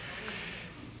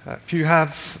If you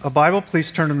have a Bible, please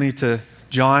turn with me to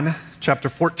John chapter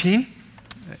 14.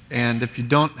 And if you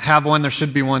don't have one, there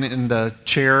should be one in the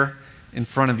chair in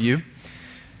front of you.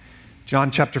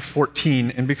 John chapter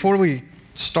 14. And before we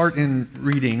start in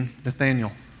reading,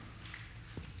 Nathaniel,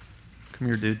 come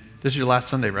here, dude. This is your last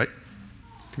Sunday, right?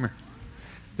 Come here.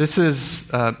 This is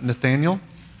Nathaniel.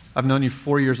 I've known you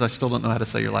 4 years. I still don't know how to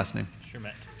say your last name.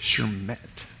 Shermet. Can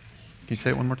you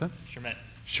say it one more time?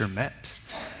 Shermet.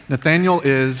 Nathaniel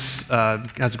has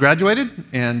graduated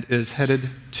and is headed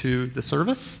to the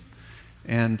service,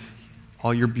 and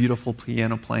all your beautiful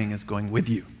piano playing is going with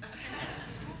you.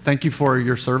 Thank you for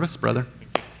your service, brother.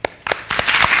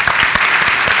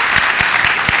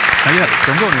 Not yet.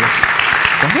 Don't go anywhere.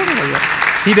 Don't go anywhere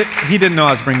yet. He didn't know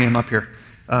I was bringing him up here.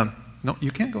 No,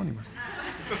 you can't go anywhere.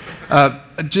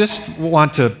 I just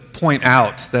want to point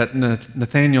out that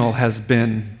Nathaniel has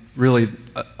been really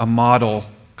a model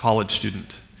college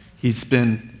student. He's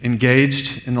been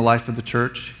engaged in the life of the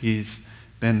church. He's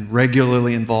been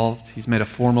regularly involved. He's made a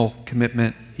formal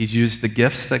commitment. He's used the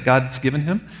gifts that God's given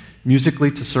him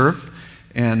musically to serve.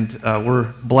 And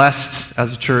we're blessed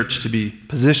as a church to be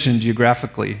positioned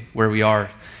geographically where we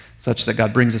are, such that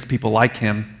God brings us people like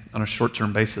him on a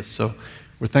short-term basis. So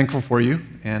we're thankful for you,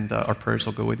 and our prayers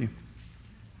will go with you.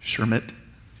 Shermet.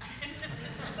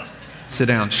 Sit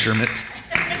down, Shermet.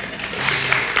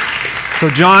 So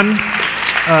John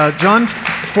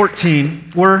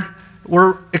 14,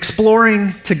 we're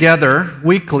exploring together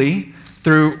weekly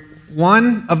through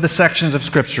one of the sections of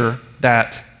Scripture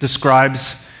that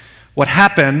describes what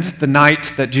happened the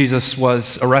night that Jesus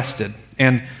was arrested.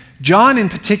 And John in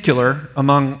particular,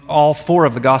 among all four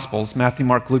of the Gospels, Matthew,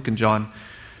 Mark, Luke, and John,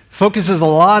 focuses a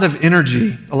lot of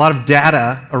energy, a lot of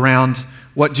data around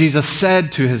what Jesus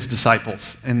said to his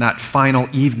disciples in that final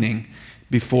evening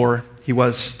before he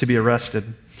was to be arrested.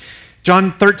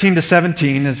 John 13 to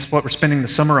 17 is what we're spending the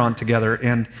summer on together,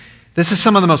 and this is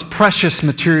some of the most precious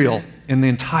material in the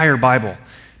entire Bible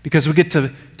because we get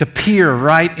to peer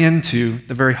right into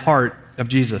the very heart of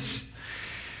Jesus.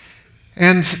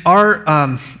 And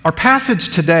our passage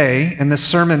today, and this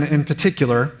sermon in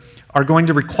particular, are going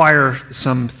to require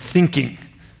some thinking.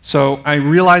 So I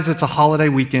realize it's a holiday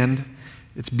weekend.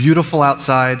 It's beautiful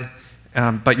outside,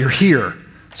 but you're here.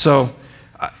 So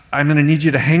I'm going to need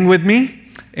you to hang with me,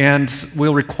 and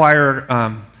we'll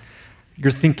require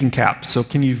your thinking cap. So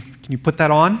can you put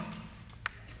that on?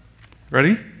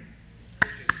 Ready?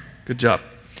 Good job.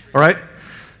 All right.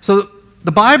 So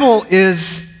the Bible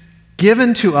is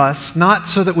given to us not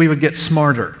so that we would get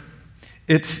smarter.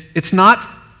 It's not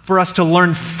for us to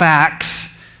learn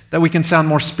facts that we can sound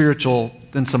more spiritual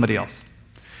than somebody else.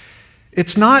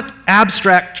 It's not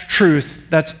abstract truth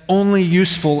that's only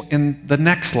useful in the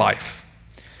next life.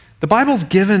 The Bible's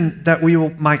given that we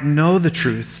might know the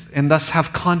truth and thus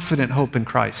have confident hope in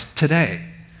Christ today.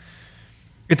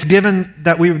 It's given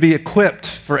that we would be equipped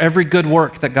for every good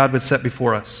work that God would set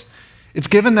before us. It's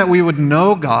given that we would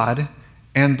know God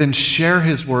and then share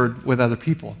his word with other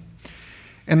people.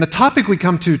 And the topic we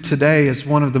come to today is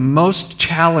one of the most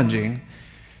challenging,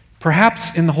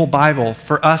 perhaps in the whole Bible,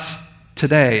 for us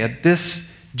today at this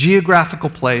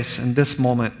geographical place and this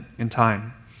moment in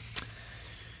time.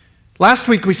 Last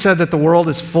week we said that the world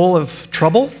is full of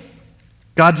trouble.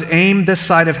 God's aim this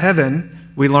side of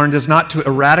heaven, we learned, is not to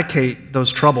eradicate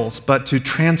those troubles, but to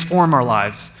transform our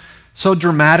lives so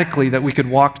dramatically that we could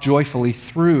walk joyfully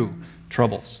through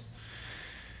troubles.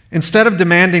 Instead of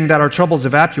demanding that our troubles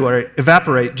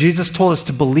evaporate, Jesus told us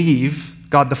to believe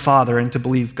God the Father and to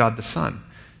believe God the Son,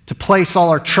 to place all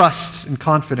our trust and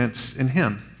confidence in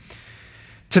him.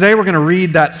 Today we're going to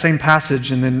read that same passage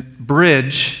and then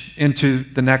bridge into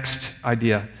the next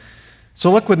idea. So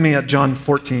look with me at John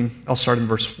 14. I'll start in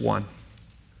verse 1.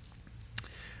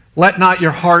 Let not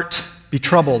your heart be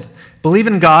troubled. Believe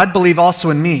in God, believe also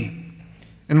in me.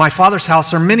 In my Father's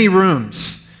house are many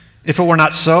rooms. If it were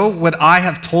not so, would I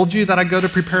have told you that I go to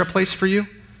prepare a place for you?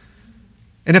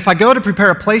 And if I go to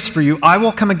prepare a place for you, I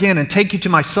will come again and take you to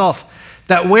myself,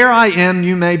 that where I am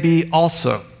you may be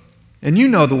also. And you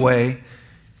know the way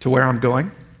to where I'm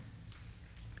going.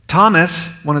 Thomas,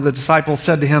 one of the disciples,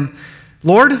 said to him,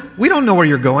 Lord, we don't know where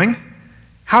you're going.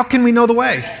 How can we know the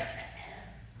way?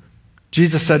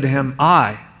 Jesus said to him,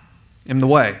 I am the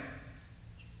way,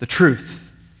 the truth,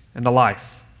 and the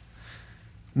life.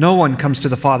 No one comes to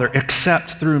the Father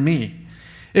except through me.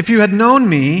 If you had known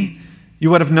me,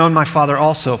 you would have known my Father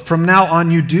also. From now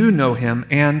on you do know him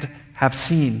and have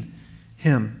seen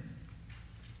him.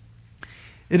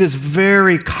 It is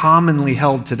very commonly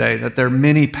held today that there are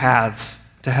many paths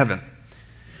to heaven.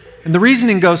 And the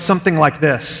reasoning goes something like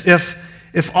this. If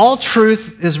all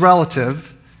truth is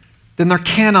relative, then there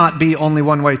cannot be only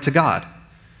one way to God.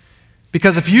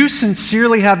 Because if you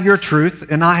sincerely have your truth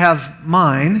and I have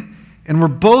mine, and we're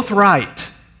both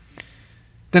right,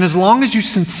 then as long as you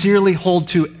sincerely hold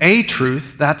to a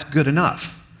truth, that's good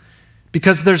enough.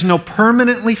 Because there's no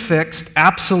permanently fixed,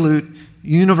 absolute,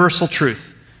 universal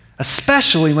truth,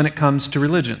 especially when it comes to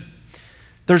religion.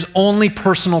 There's only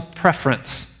personal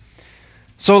preference.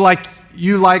 So like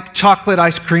you like chocolate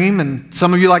ice cream, and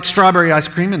some of you like strawberry ice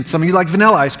cream, and some of you like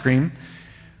vanilla ice cream.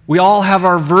 We all have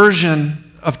our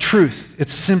version of truth.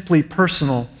 It's simply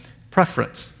personal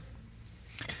preference.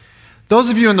 Those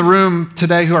of you in the room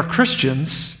today who are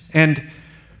Christians and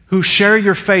who share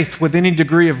your faith with any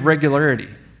degree of regularity,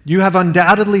 you have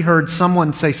undoubtedly heard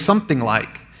someone say something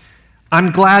like,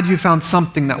 "I'm glad you found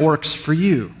something that works for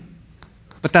you,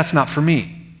 but that's not for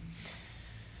me."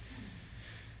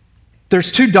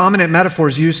 There's two dominant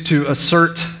metaphors used to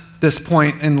assert this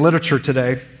point in literature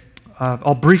today.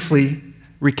 I'll briefly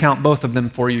recount both of them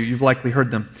for you. You've likely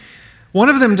heard them. One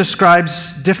of them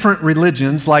describes different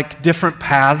religions like different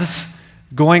paths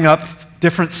going up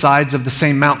different sides of the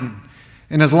same mountain.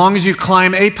 And as long as you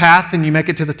climb a path and you make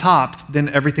it to the top, then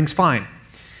everything's fine.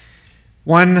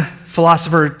 One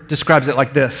philosopher describes it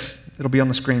like this. It'll be on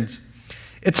the screens.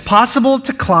 It's possible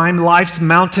to climb life's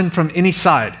mountain from any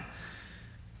side.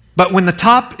 But when the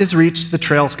top is reached, the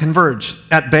trails converge.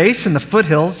 At base, in the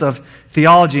foothills of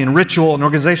theology and ritual and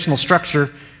organizational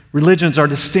structure, religions are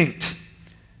distinct.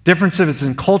 Differences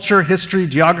in culture, history,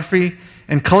 geography,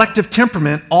 and collective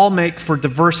temperament all make for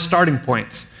diverse starting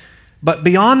points. But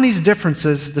beyond these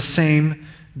differences, the same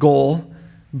goal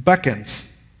beckons.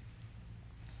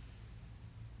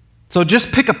 So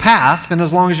just pick a path, and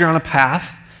as long as you're on a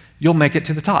path, you'll make it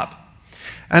to the top.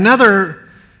 Another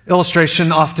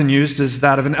illustration often used is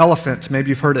that of an elephant. Maybe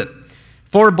you've heard it.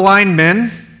 Four blind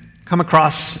men come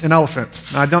across an elephant.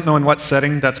 Now, I don't know in what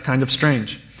setting, that's kind of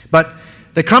strange. But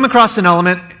they come across an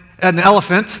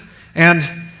elephant, and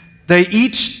they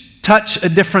each touch a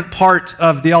different part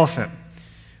of the elephant.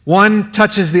 One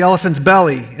touches the elephant's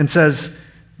belly and says,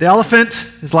 "The elephant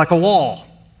is like a wall."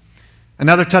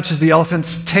 Another touches the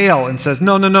elephant's tail and says,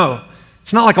 No,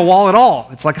 it's not like a wall at all.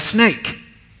 It's like a snake."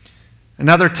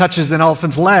 Another touches an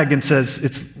elephant's leg and says,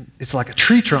 it's like a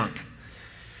tree trunk.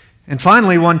 And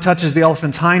finally, one touches the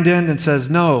elephant's hind end and says,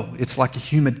 "No, it's like a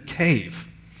humid cave."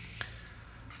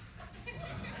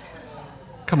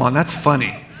 Come on, that's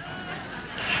funny.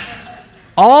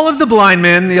 All of the blind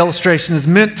men, the illustration is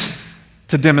meant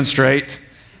to demonstrate,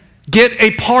 get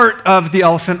a part of the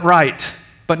elephant right,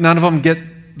 but none of them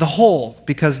get the whole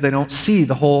because they don't see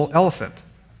the whole elephant.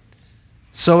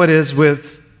 So it is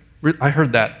with, I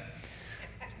heard that.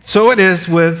 So it is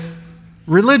with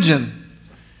religion.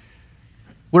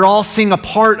 We're all seeing a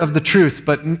part of the truth,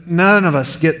 but none of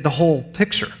us get the whole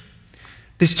picture.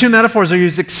 These two metaphors are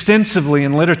used extensively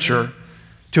in literature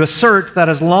to assert that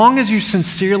as long as you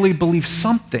sincerely believe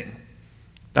something,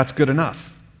 that's good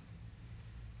enough.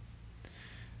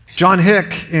 John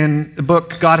Hick, in the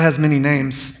book God Has Many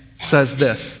Names, says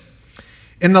this: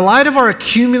 "In the light of our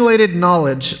accumulated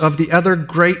knowledge of the other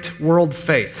great world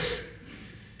faiths,"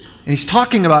 and he's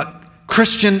talking about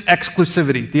Christian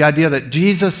exclusivity, the idea that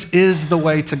Jesus is the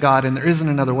way to God and there isn't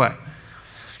another way.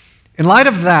 In light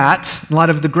of that, in light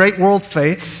of the great world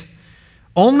faiths,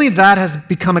 only that has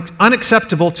become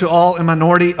unacceptable to all a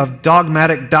minority of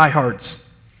dogmatic diehards.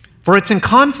 For it's in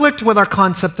conflict with our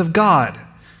concept of God,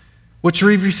 which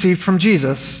we've received from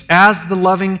Jesus as the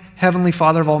loving Heavenly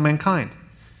Father of all mankind.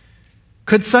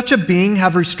 Could such a being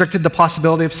have restricted the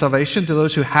possibility of salvation to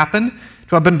those who happen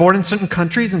to have been born in certain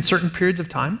countries in certain periods of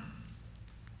time?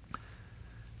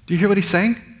 Do you hear what he's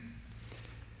saying?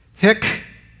 Hick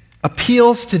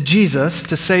appeals to Jesus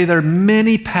to say there are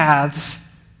many paths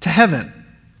to heaven.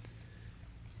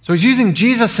 So he's using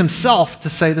Jesus himself to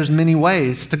say there's many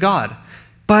ways to God.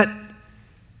 But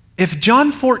if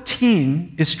John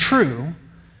 14 is true,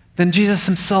 then Jesus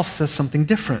himself says something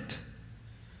different.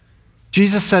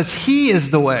 Jesus says he is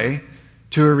the way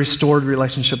to a restored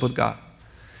relationship with God.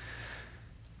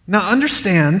 Now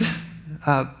understand,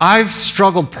 I've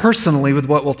struggled personally with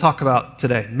what we'll talk about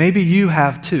today. Maybe you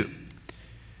have too.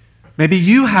 Maybe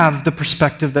you have the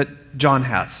perspective that John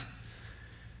has.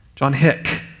 John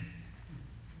Hick,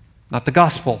 not the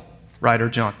gospel writer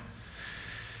John.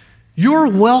 You're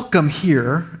welcome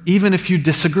here even if you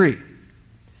disagree.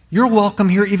 You're welcome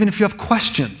here even if you have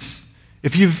questions,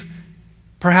 if you've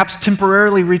perhaps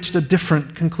temporarily reached a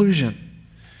different conclusion.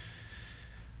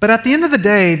 But at the end of the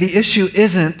day, the issue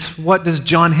isn't what does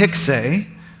John Hick say,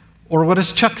 or what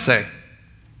does Chuck say,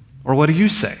 or what do you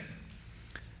say.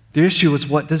 The issue is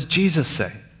what does Jesus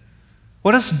say?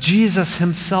 What does Jesus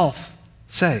himself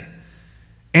say?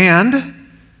 And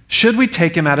should we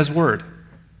take him at his word?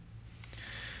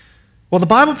 Well, the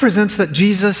Bible presents that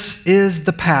Jesus is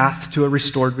the path to a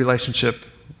restored relationship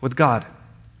with God.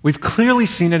 We've clearly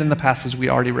seen it in the passage we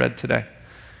already read today.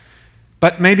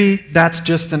 But maybe that's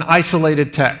just an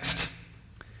isolated text.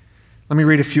 Let me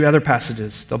read a few other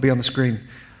passages. They'll be on the screen.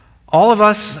 All of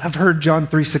us have heard John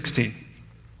 3:16.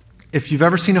 If you've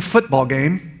ever seen a football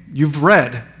game, you've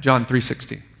read John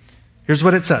 3:16. Here's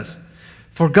what it says.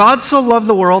 For God so loved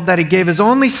the world that he gave his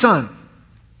only Son,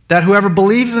 that whoever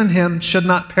believes in him should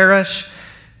not perish,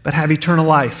 but have eternal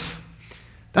life.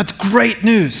 That's great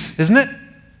news, isn't it?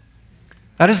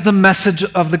 That is the message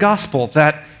of the gospel,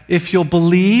 that if you'll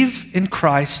believe in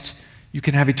Christ, you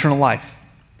can have eternal life.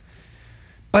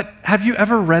 But have you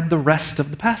ever read the rest of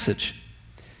the passage?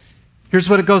 Here's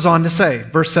what it goes on to say,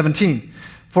 verse 17.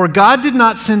 For God did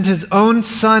not send his own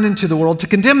Son into the world to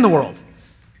condemn the world,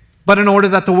 but in order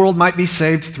that the world might be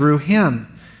saved through him.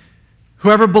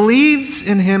 Whoever believes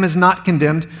in him is not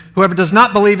condemned. Whoever does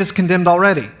not believe is condemned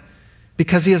already,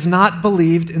 because he has not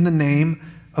believed in the name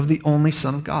of the only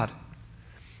Son of God.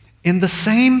 In the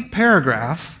same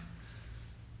paragraph,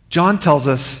 John tells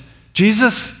us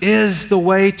Jesus is the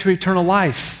way to eternal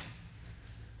life.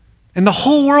 And the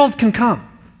whole world can come,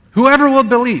 whoever will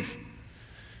believe.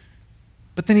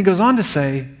 But then he goes on to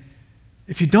say,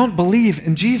 if you don't believe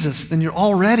in Jesus, then you're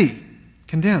already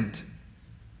condemned.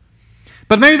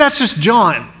 But maybe that's just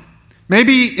John.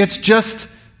 Maybe it's just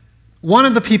one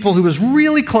of the people who was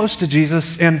really close to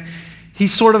Jesus and he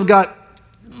sort of got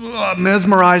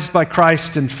mesmerized by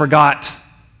Christ and forgot.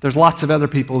 There's lots of other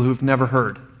people who've never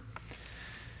heard.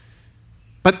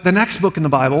 But the next book in the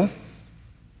Bible,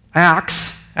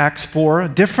 Acts 4, a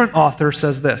different author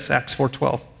says this, Acts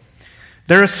 4:12.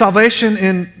 There is salvation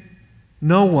in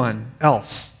no one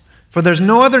else, for there's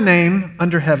no other name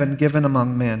under heaven given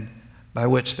among men by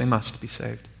which they must be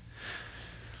saved.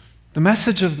 The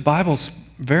message of the Bible is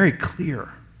very clear.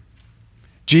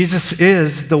 Jesus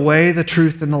is the way, the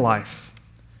truth, and the life.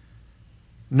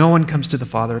 No one comes to the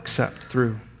Father except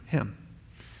through him.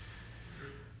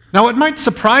 Now, what might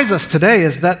surprise us today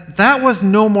is that that was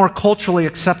no more culturally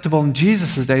acceptable in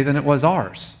Jesus' day than it was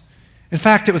ours. In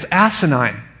fact, it was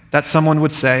asinine that someone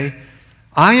would say,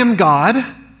 I am God,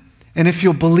 and if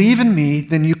you'll believe in me,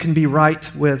 then you can be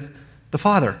right with the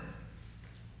Father.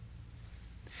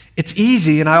 It's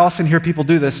easy, and I often hear people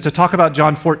do this, to talk about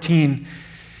John 14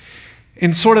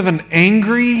 in sort of an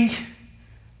angry,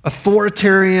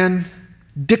 authoritarian,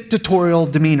 dictatorial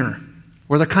demeanor,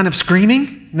 where they're kind of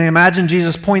screaming, and they imagine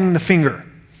Jesus pointing the finger.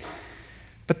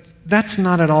 But that's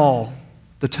not at all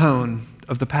the tone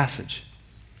of the passage.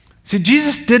 See,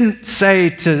 Jesus didn't say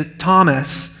to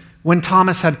Thomas, when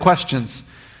Thomas had questions,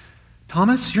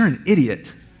 Thomas, you're an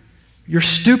idiot. You're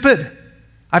stupid.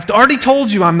 I've already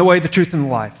told you I'm the way, the truth, and the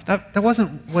life. That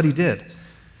wasn't what he did.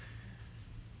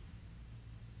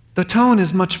 The tone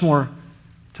is much more,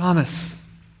 Thomas,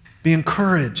 be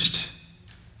encouraged.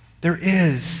 There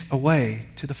is a way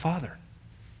to the Father.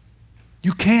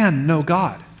 You can know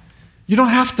God. You don't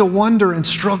have to wonder and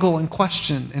struggle and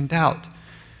question and doubt.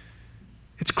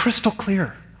 It's crystal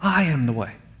clear. I am the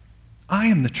way. I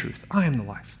am the truth. I am the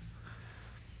life.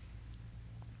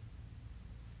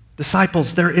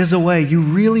 Disciples, there is a way. You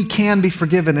really can be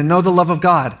forgiven and know the love of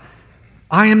God.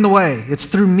 I am the way. It's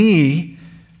through me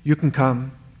you can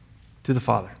come to the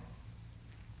Father.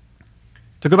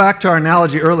 To go back to our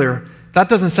analogy earlier, that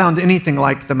doesn't sound anything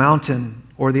like the mountain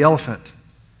or the elephant.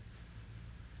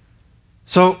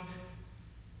 So,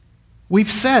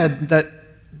 we've said that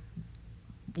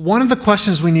one of the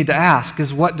questions we need to ask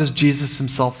is, what does Jesus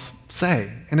himself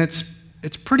say? And it's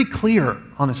pretty clear,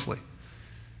 honestly.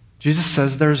 Jesus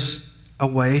says there's a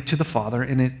way to the Father,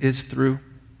 and it is through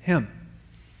him.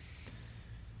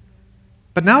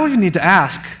 But now we need to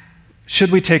ask,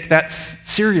 should we take that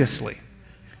seriously?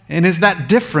 And is that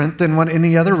different than what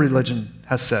any other religion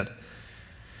has said?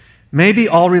 Maybe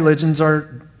all religions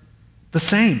are the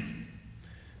same.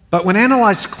 But when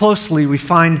analyzed closely, we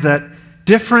find that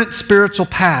different spiritual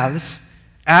paths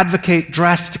advocate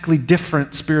drastically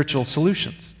different spiritual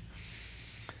solutions.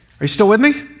 Are you still with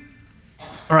me?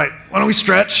 All right, why don't we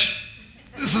stretch?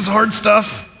 This is hard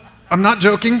stuff. I'm not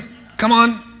joking. Come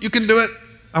on, you can do it.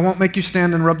 I won't make you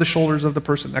stand and rub the shoulders of the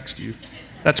person next to you.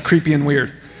 That's creepy and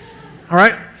weird. All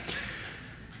right?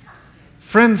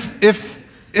 Friends,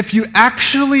 if you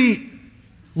actually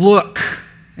look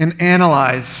and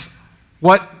analyze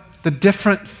what the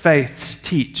different faiths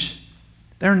teach,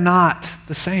 they're not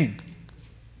the same.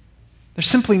 They're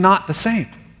simply not the same.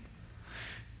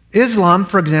 Islam,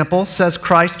 for example, says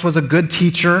Christ was a good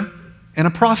teacher and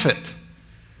a prophet.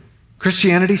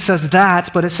 Christianity says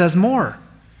that, but it says more.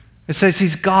 It says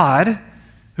he's God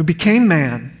who became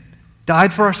man,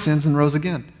 died for our sins, and rose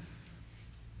again.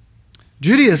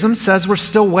 Judaism says we're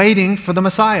still waiting for the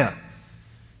Messiah.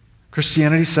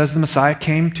 Christianity says the Messiah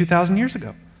came 2,000 years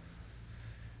ago.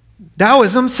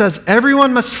 Taoism says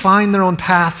everyone must find their own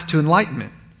path to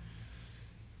enlightenment.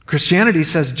 Christianity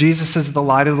says Jesus is the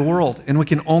light of the world, and we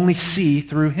can only see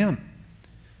through him.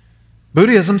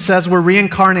 Buddhism says we're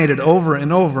reincarnated over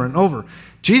and over and over.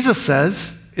 Jesus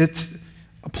says it's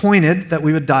appointed that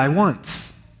we would die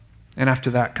once, and after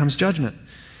that comes judgment.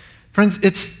 Friends,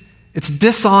 it's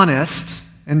dishonest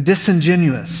and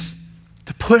disingenuous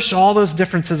to push all those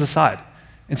differences aside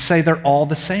and say they're all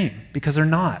the same, because they're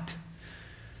not.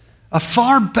 A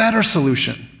far better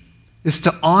solution is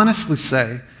to honestly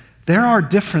say there are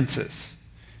differences,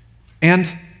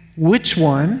 and which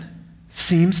one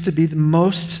seems to be the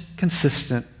most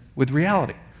consistent with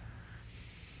reality.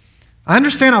 I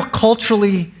understand how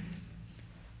culturally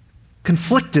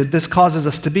conflicted this causes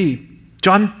us to be.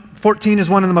 John 14 is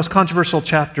one of the most controversial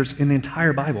chapters in the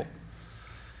entire Bible.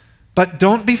 But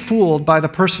don't be fooled by the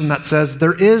person that says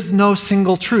there is no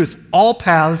single truth. All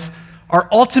paths are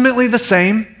ultimately the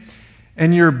same,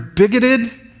 and you're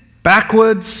bigoted,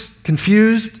 backwoods,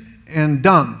 confused, and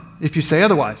dumb if you say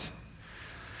otherwise.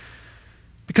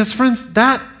 Because, friends,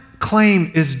 that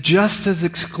claim is just as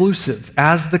exclusive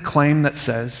as the claim that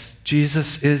says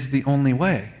Jesus is the only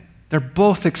way. They're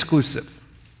both exclusive.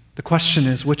 The question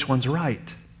is, which one's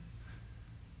right?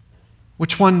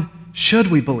 Which one should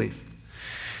we believe?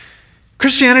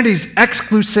 Christianity's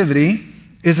exclusivity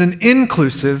is an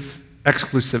inclusive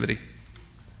exclusivity.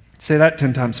 Say that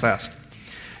 10 times fast.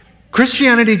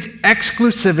 Christianity's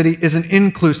exclusivity is an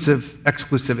inclusive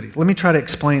exclusivity. Let me try to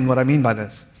explain what I mean by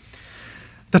this.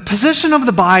 The position of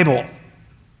the Bible,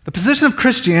 the position of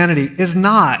Christianity, is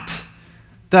not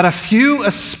that a few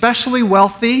especially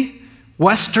wealthy,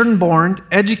 Western-born,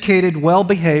 educated,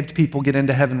 well-behaved people get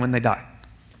into heaven when they die.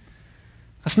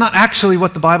 That's not actually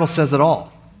what the Bible says at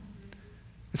all.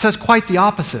 It says quite the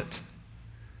opposite.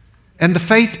 And the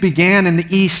faith began in the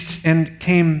East and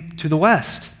came to the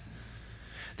West.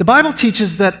 The Bible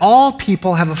teaches that all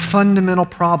people have a fundamental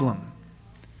problem.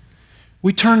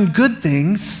 We turn good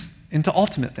things into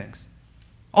ultimate things.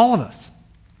 All of us.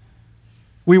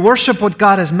 We worship what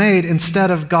God has made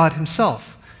instead of God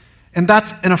himself. And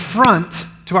that's an affront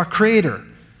to our Creator.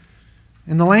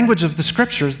 In the language of the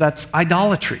Scriptures, that's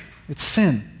idolatry. It's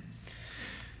sin.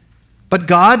 But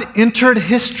God entered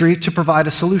history to provide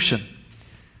a solution.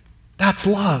 That's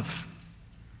love.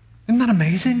 Isn't that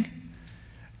amazing?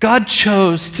 God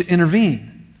chose to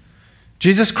intervene.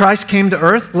 Jesus Christ came to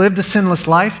earth, lived a sinless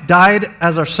life, died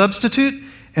as our substitute,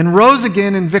 and rose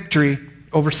again in victory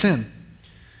over sin.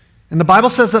 And the Bible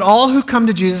says that all who come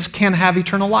to Jesus can have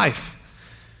eternal life.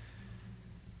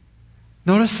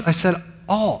 Notice I said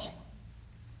all.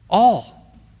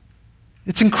 All.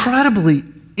 It's incredibly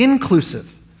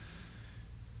inclusive.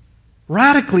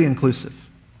 Radically inclusive.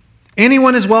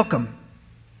 Anyone is welcome.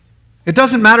 It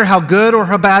doesn't matter how good or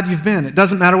how bad you've been. It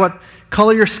doesn't matter what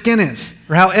color your skin is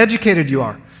or how educated you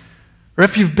are or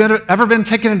if you've ever been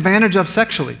taken advantage of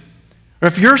sexually or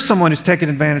if you're someone who's taken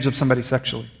advantage of somebody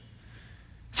sexually.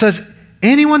 It says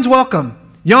anyone's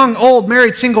welcome. Young, old,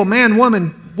 married, single, man,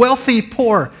 woman, wealthy,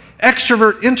 poor,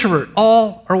 extrovert, introvert,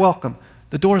 all are welcome.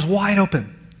 The door is wide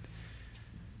open.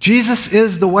 Jesus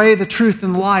is the way, the truth,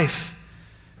 and life.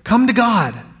 Come to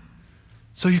God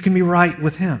so you can be right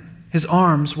with him. His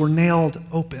arms were nailed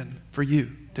open for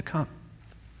you to come.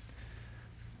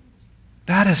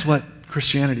 That is what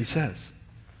Christianity says.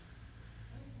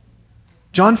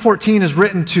 John 14 is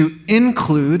written to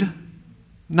include,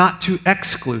 not to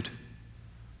exclude.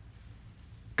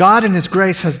 God in his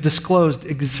grace has disclosed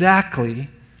exactly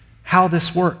how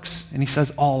this works, and he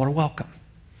says all are welcome.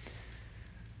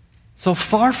 So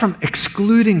far from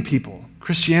excluding people,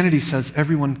 Christianity says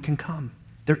everyone can come.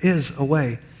 There is a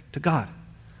way to God.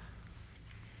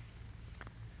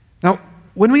 Now,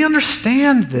 when we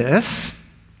understand this,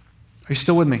 are you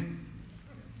still with me?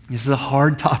 This is a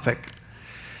hard topic.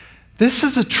 This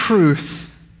is a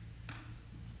truth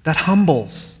that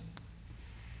humbles.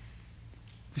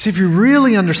 You see, if you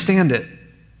really understand it,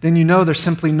 then you know there's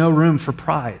simply no room for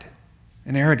pride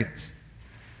and arrogance.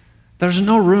 There's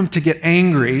no room to get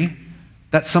angry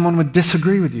that someone would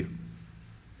disagree with you.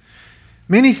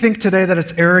 Many think today that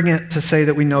it's arrogant to say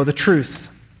that we know the truth.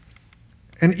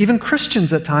 And even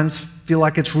Christians at times feel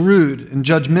like it's rude and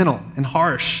judgmental and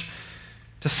harsh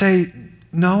to say,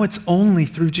 no, it's only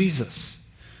through Jesus.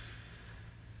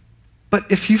 But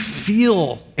if you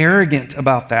feel arrogant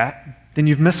about that, then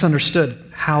you've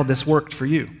misunderstood how this worked for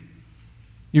you.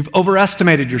 You've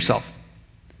overestimated yourself.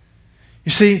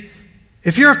 You see,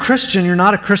 if you're a Christian, you're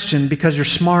not a Christian because you're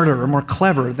smarter or more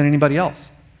clever than anybody else.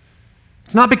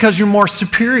 It's not because you're more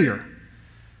superior.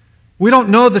 We don't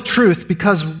know the truth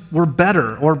because we're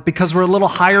better or because we're a little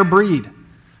higher breed.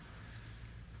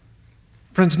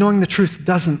 Friends, knowing the truth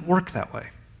doesn't work that way.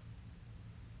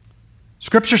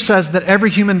 Scripture says that every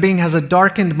human being has a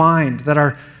darkened mind, that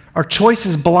our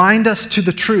choices blind us to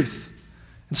the truth.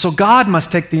 And so God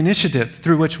must take the initiative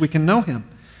through which we can know him.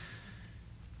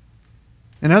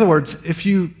 In other words, if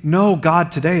you know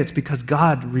God today, it's because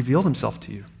God revealed himself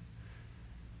to you.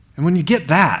 And when you get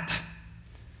that,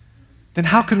 then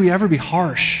how could we ever be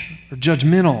harsh or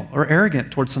judgmental or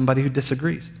arrogant towards somebody who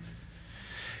disagrees?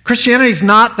 Christianity is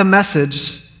not the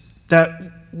message that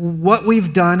what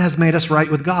we've done has made us right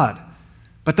with God,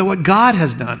 but that what God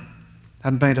has done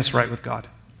has made us right with God.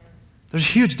 There's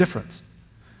a huge difference.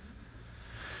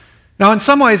 Now, in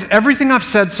some ways, everything I've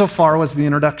said so far was the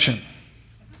introduction.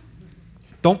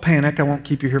 Don't panic, I won't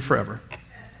keep you here forever.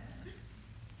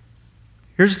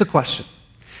 Here's the question.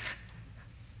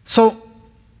 So,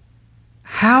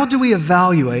 how do we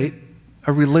evaluate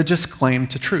a religious claim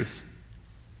to truth?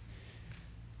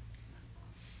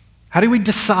 How do we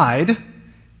decide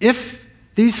if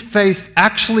these faiths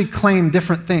actually claim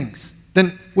different things?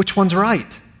 Then which one's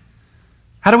right?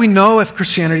 How do we know if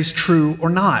Christianity is true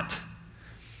or not?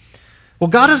 Well,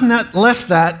 God has not left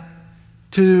that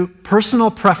to personal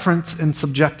preference and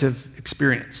subjective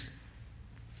experience.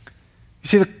 You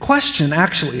see, the question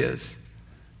actually is,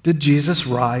 did Jesus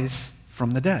rise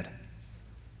from the dead?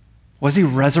 Was he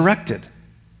resurrected?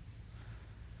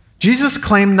 Jesus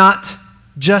claimed not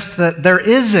just that there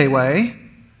is a way,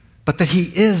 but that he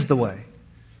is the way.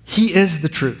 He is the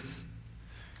truth.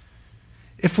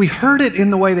 If we heard it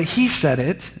in the way that he said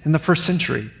it in the first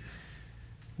century,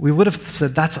 we would have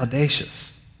said, that's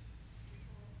audacious.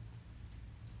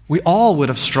 We all would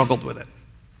have struggled with it.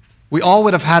 We all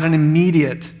would have had an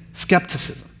immediate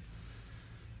skepticism.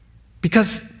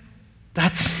 Because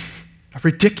that's a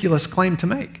ridiculous claim to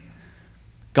make.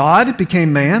 God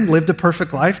became man, lived a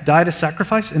perfect life, died a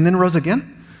sacrifice, and then rose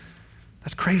again?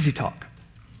 That's crazy talk.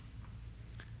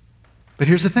 But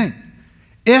here's the thing.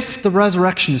 If the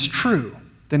resurrection is true,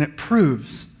 then it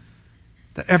proves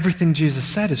that everything Jesus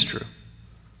said is true.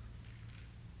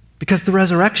 Because the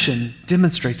resurrection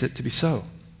demonstrates it to be so.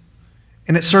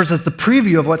 And it serves as the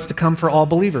preview of what's to come for all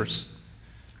believers.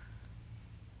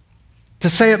 To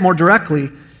say it more directly,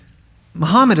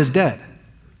 Muhammad is dead.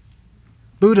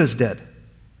 Buddha is dead.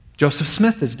 Joseph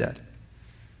Smith is dead.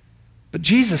 But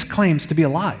Jesus claims to be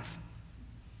alive.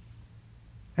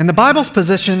 And the Bible's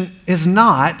position is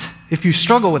not, if you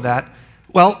struggle with that,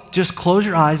 well, just close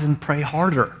your eyes and pray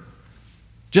harder.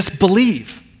 Just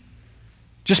believe.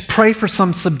 Just pray for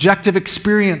some subjective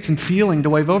experience and feeling to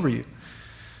wave over you.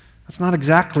 That's not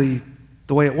exactly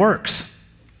the way it works.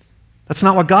 That's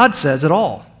not what God says at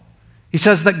all. He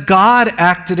says that God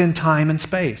acted in time and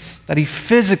space, that he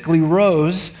physically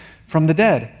rose from the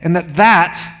dead, and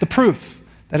that's the proof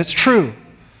that it's true.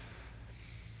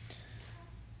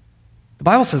 The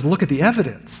Bible says, look at the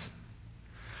evidence.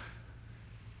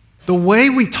 The way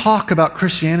we talk about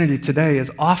Christianity today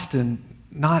is often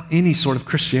not any sort of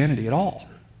Christianity at all.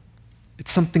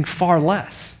 It's something far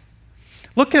less.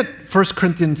 Look at 1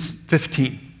 Corinthians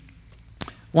 15.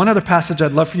 One other passage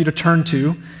I'd love for you to turn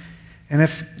to, and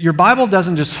if your Bible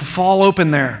doesn't just fall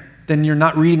open there, then you're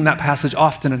not reading that passage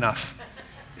often enough.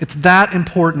 It's that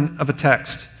important of a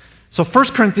text. So 1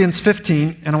 Corinthians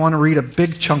 15, and I want to read a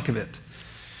big chunk of it.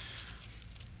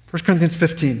 1 Corinthians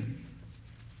 15.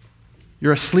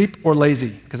 You're asleep or lazy,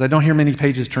 because I don't hear many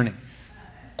pages turning.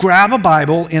 Grab a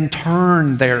Bible and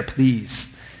turn there, please.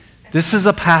 This is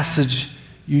a passage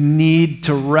you need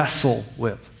to wrestle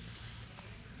with.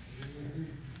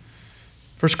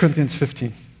 1 Corinthians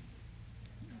 15.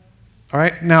 All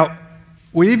right, now,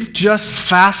 we've just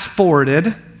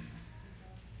fast-forwarded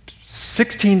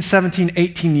 16, 17,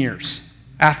 18 years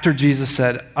after Jesus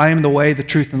said, I am the way, the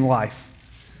truth, and the life.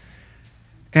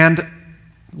 And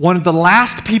one of the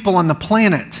last people on the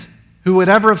planet who would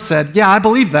ever have said, yeah, I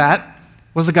believe that,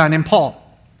 was a guy named Paul.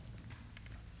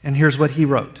 And here's what he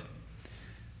wrote.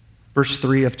 Verse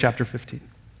 3 of chapter 15.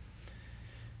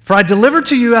 For I delivered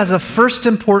to you as of first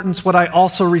importance what I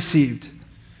also received,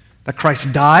 that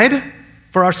Christ died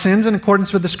for our sins in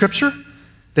accordance with the Scripture,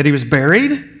 that he was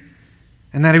buried,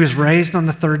 and that he was raised on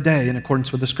the third day in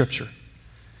accordance with the Scripture.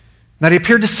 That he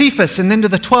appeared to Cephas and then to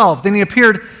the 12. Then he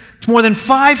appeared to more than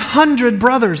 500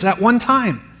 brothers at one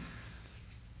time,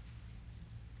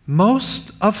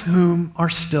 most of whom are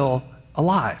still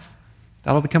alive.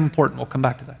 That'll become important. We'll come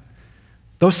back to that.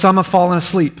 Though some have fallen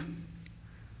asleep,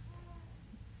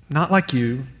 not like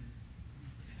you,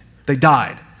 They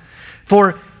died.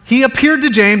 For he appeared to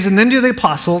James and then to the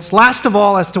apostles. Last of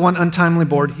all, as to one untimely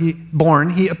born,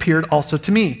 he appeared also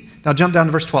to me. Now jump down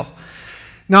to verse 12.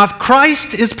 Now if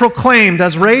Christ is proclaimed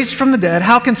as raised from the dead,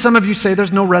 how can some of you say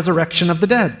there's no resurrection of the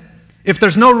dead? If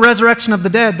there's no resurrection of the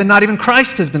dead, then not even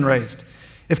Christ has been raised.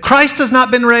 If Christ has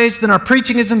not been raised, then our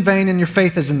preaching is in vain and your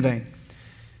faith is in vain.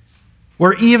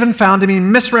 We're even found to be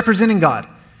misrepresenting God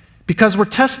because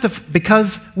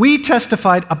we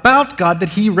testified about God that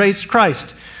he raised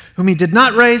Christ, whom he did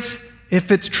not raise,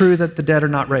 if it's true that the dead are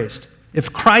not raised. He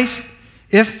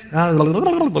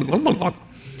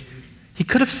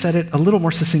could have said it a little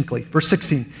more succinctly. Verse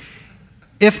 16.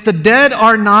 If the dead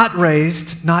are not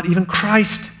raised, not even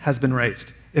Christ has been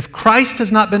raised. If Christ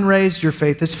has not been raised, your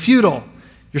faith is futile.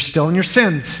 You're still in your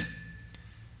sins.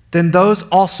 Then those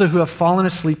also who have fallen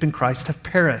asleep in Christ have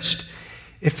perished.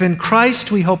 If in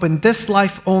Christ we hope in this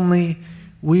life only,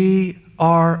 we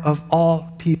are of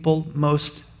all people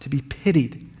most to be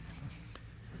pitied.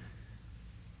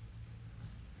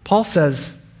 Paul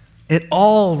says it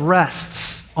all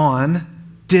rests on,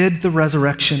 did the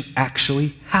resurrection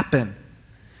actually happen?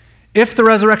 If the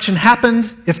resurrection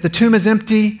happened, if the tomb is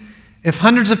empty, if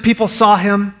hundreds of people saw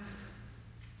him,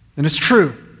 then it's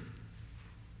true.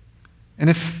 And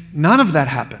if none of that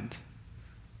happened,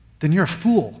 then you're a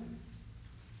fool.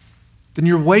 Then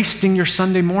you're wasting your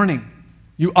Sunday morning.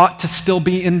 You ought to still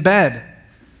be in bed.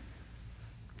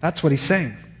 That's what he's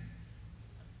saying.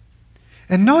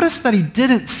 And notice that he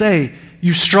didn't say,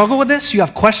 you struggle with this, you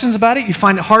have questions about it, you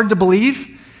find it hard to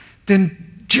believe,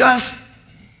 then just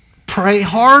pray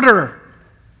harder.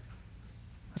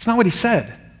 That's not what he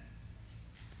said.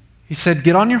 He said,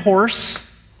 get on your horse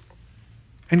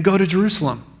and go to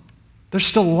Jerusalem. There's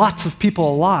still lots of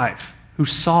people alive who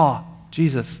saw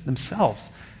Jesus themselves.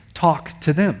 Talk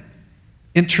to them.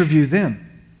 Interview them.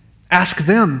 Ask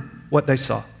them what they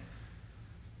saw.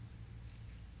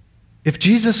 If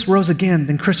Jesus rose again,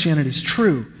 then Christianity is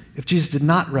true. If Jesus did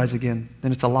not rise again,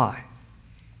 then it's a lie.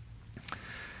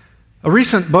 A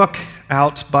recent book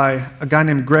out by a guy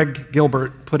named Greg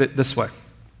Gilbert put it this way.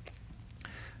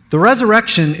 The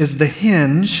resurrection is the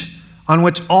hinge on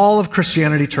which all of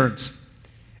Christianity turns.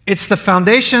 It's the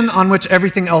foundation on which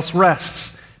everything else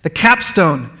rests, the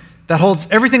capstone that holds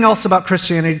everything else about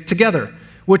Christianity together,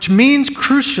 which means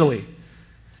crucially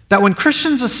that when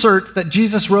Christians assert that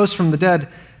Jesus rose from the dead,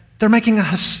 they're making a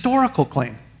historical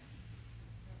claim,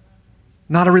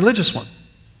 not a religious one.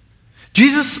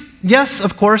 Jesus, yes,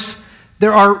 of course,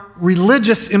 there are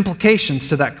religious implications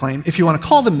to that claim, if you want to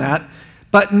call them that,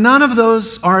 but none of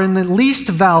those are in the least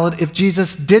valid if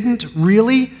Jesus didn't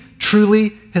really,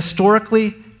 truly,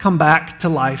 historically come back to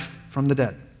life from the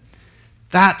dead.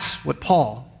 That's what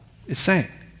Paul is saying.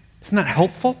 Isn't that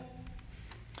helpful?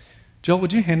 Jill,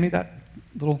 would you hand me that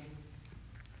little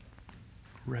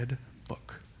red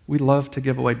book? We love to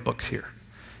give away books here.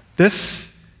 This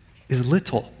is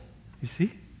little, you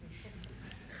see?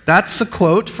 That's a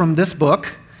quote from this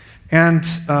book, and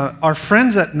our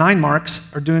friends at 9 Marks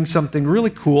are doing something really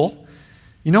cool.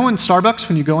 You know in Starbucks,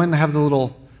 when you go in, they have the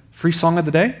little free song of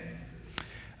the day?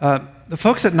 The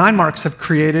folks at 9 Marks have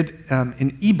created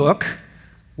an ebook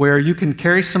where you can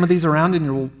carry some of these around in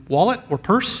your wallet or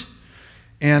purse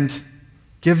and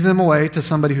give them away to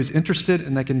somebody who's interested,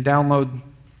 and they can download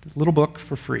the little book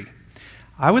for free.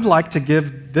 I would like to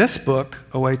give this book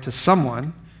away to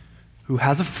someone who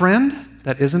has a friend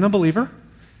that isn't a believer,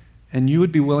 and you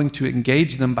would be willing to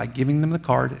engage them by giving them the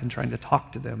card and trying to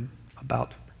talk to them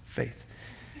about faith.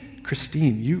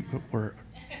 Christine, you were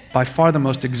by far the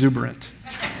most exuberant.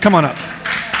 Come on up.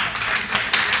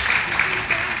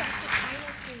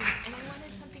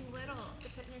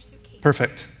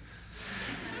 Perfect.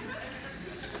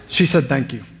 She said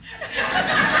thank you.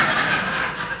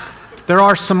 There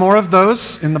are some more of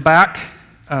those in the back,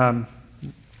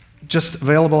 just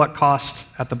available at cost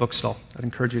at the bookstall. I'd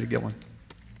encourage you to get one.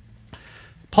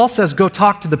 Paul says, go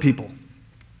talk to the people.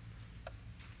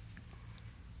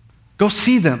 Go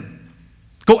see them.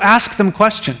 Go ask them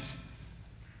questions.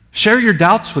 Share your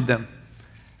doubts with them.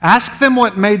 Ask them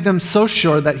what made them so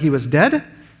sure that he was dead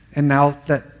and now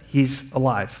that he's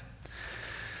alive.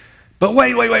 But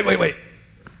wait.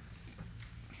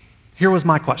 Here was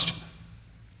my question.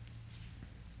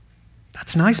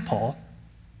 That's nice, Paul,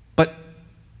 but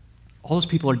all those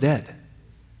people are dead.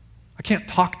 I can't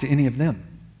talk to any of them.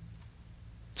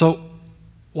 So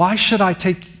why should I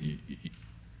take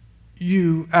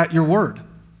you at your word?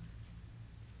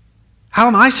 How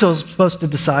am I supposed to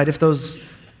decide if those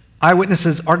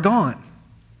eyewitnesses are gone?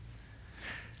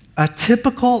 A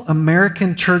typical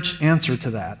American church answer to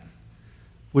that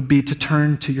would be to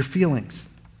turn to your feelings.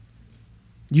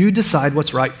 You decide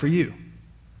what's right for you.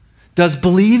 Does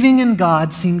believing in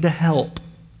God seem to help?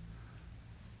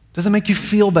 Does it make you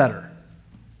feel better?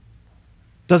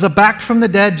 Does a back from the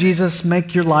dead Jesus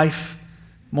make your life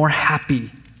more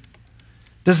happy?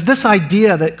 Does this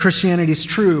idea that Christianity is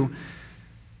true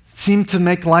seem to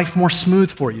make life more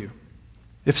smooth for you?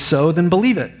 If so, then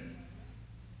believe it.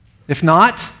 If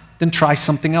not, then try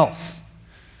something else.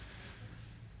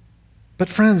 But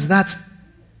friends, that's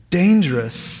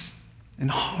dangerous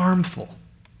and harmful.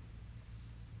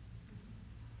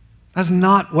 That's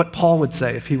not what Paul would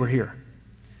say if he were here.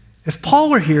 If Paul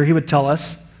were here, he would tell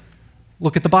us,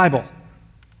 look at the Bible.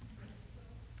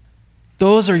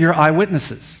 Those are your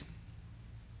eyewitnesses.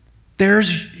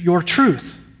 There's your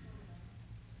truth.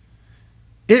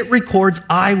 It records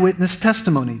eyewitness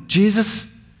testimony. Jesus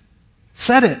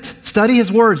said it. Study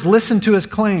his words, listen to his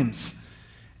claims,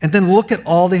 and then look at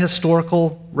all the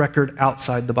historical record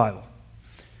outside the Bible.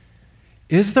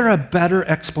 Is there a better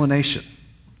explanation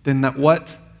than that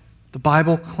what the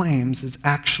Bible claims is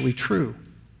actually true?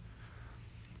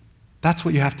 That's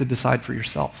what you have to decide for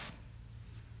yourself.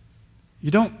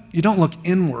 You don't look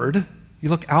inward, you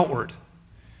look outward.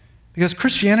 Because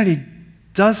Christianity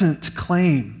doesn't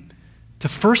claim to,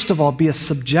 first of all, be a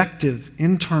subjective,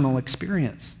 internal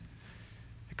experience.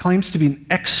 It claims to be an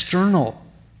external,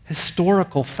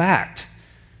 historical fact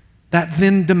that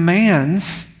then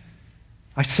demands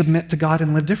I submit to God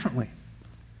and live differently.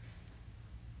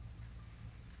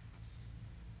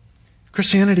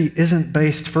 Christianity isn't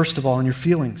based, first of all, on your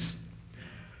feelings.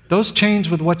 Those change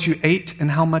with what you ate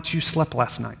and how much you slept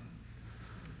last night.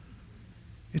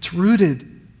 It's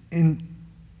rooted in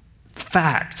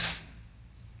facts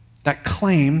that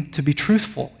claim to be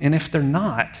truthful. And if they're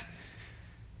not,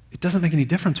 it doesn't make any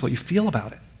difference what you feel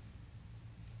about it.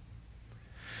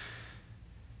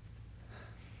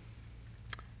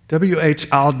 W.H.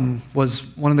 Auden was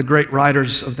one of the great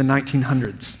writers of the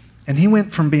 1900s. And he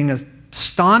went from being a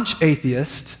staunch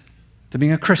atheist to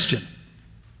being a Christian.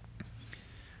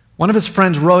 One of his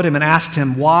friends wrote him and asked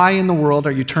him, why in the world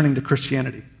are you turning to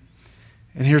Christianity?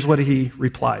 And here's what he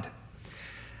replied.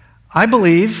 I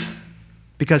believe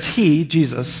because he,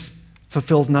 Jesus,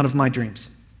 fulfills none of my dreams.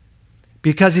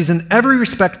 Because he's in every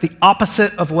respect the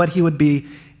opposite of what he would be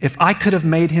if I could have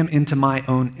made him into my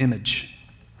own image.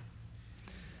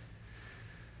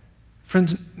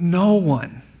 Friends, no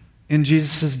one in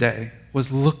Jesus' day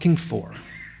was looking for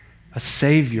a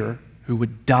Savior who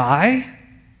would die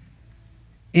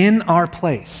in our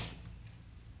place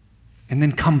and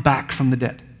then come back from the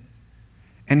dead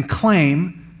and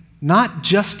claim not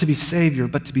just to be Savior,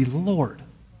 but to be Lord.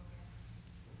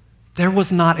 There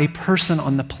was not a person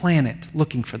on the planet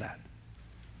looking for that.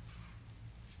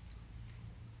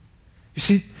 You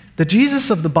see, the Jesus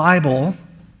of the Bible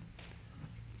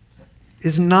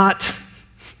is not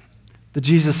the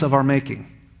Jesus of our making.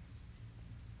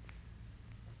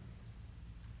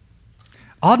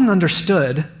 Auden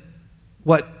understood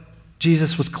what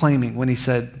Jesus was claiming when he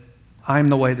said, I'm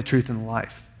the way, the truth, and the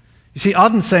life. You see,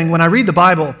 Auden's saying, when I read the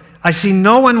Bible, I see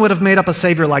no one would have made up a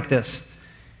Savior like this.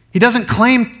 He doesn't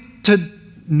claim to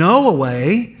know a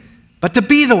way, but to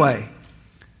be the way.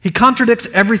 He contradicts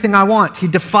everything I want. He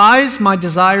defies my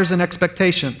desires and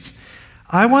expectations.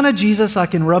 I want a Jesus I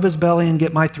can rub his belly and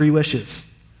get my 3 wishes.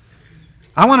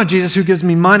 I want a Jesus who gives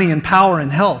me money and power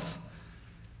and health.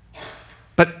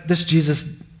 But this Jesus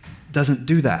doesn't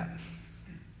do that.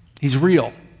 He's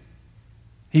real.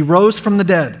 He rose from the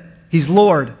dead. He's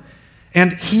Lord.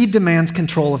 And he demands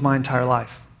control of my entire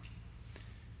life.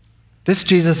 This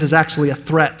Jesus is actually a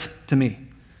threat to me.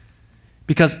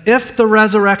 Because if the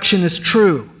resurrection is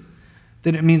true,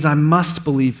 then it means I must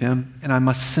believe him and I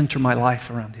must center my life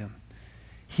around him.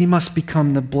 He must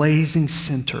become the blazing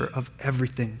center of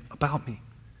everything about me.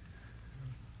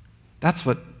 That's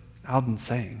what Alden's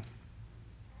saying.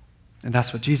 And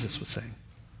that's what Jesus was saying.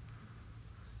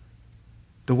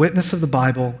 The witness of the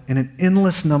Bible and an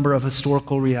endless number of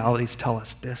historical realities tell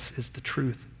us this is the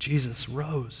truth. Jesus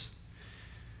rose.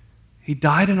 He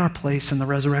died in our place, and the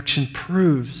resurrection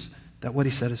proves that what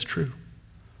he said is true.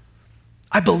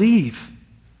 I believe,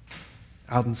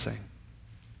 Alden's saying.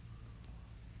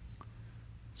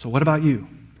 So what about you?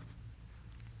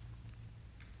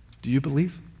 Do you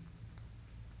believe?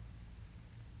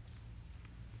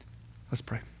 Let's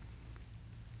pray.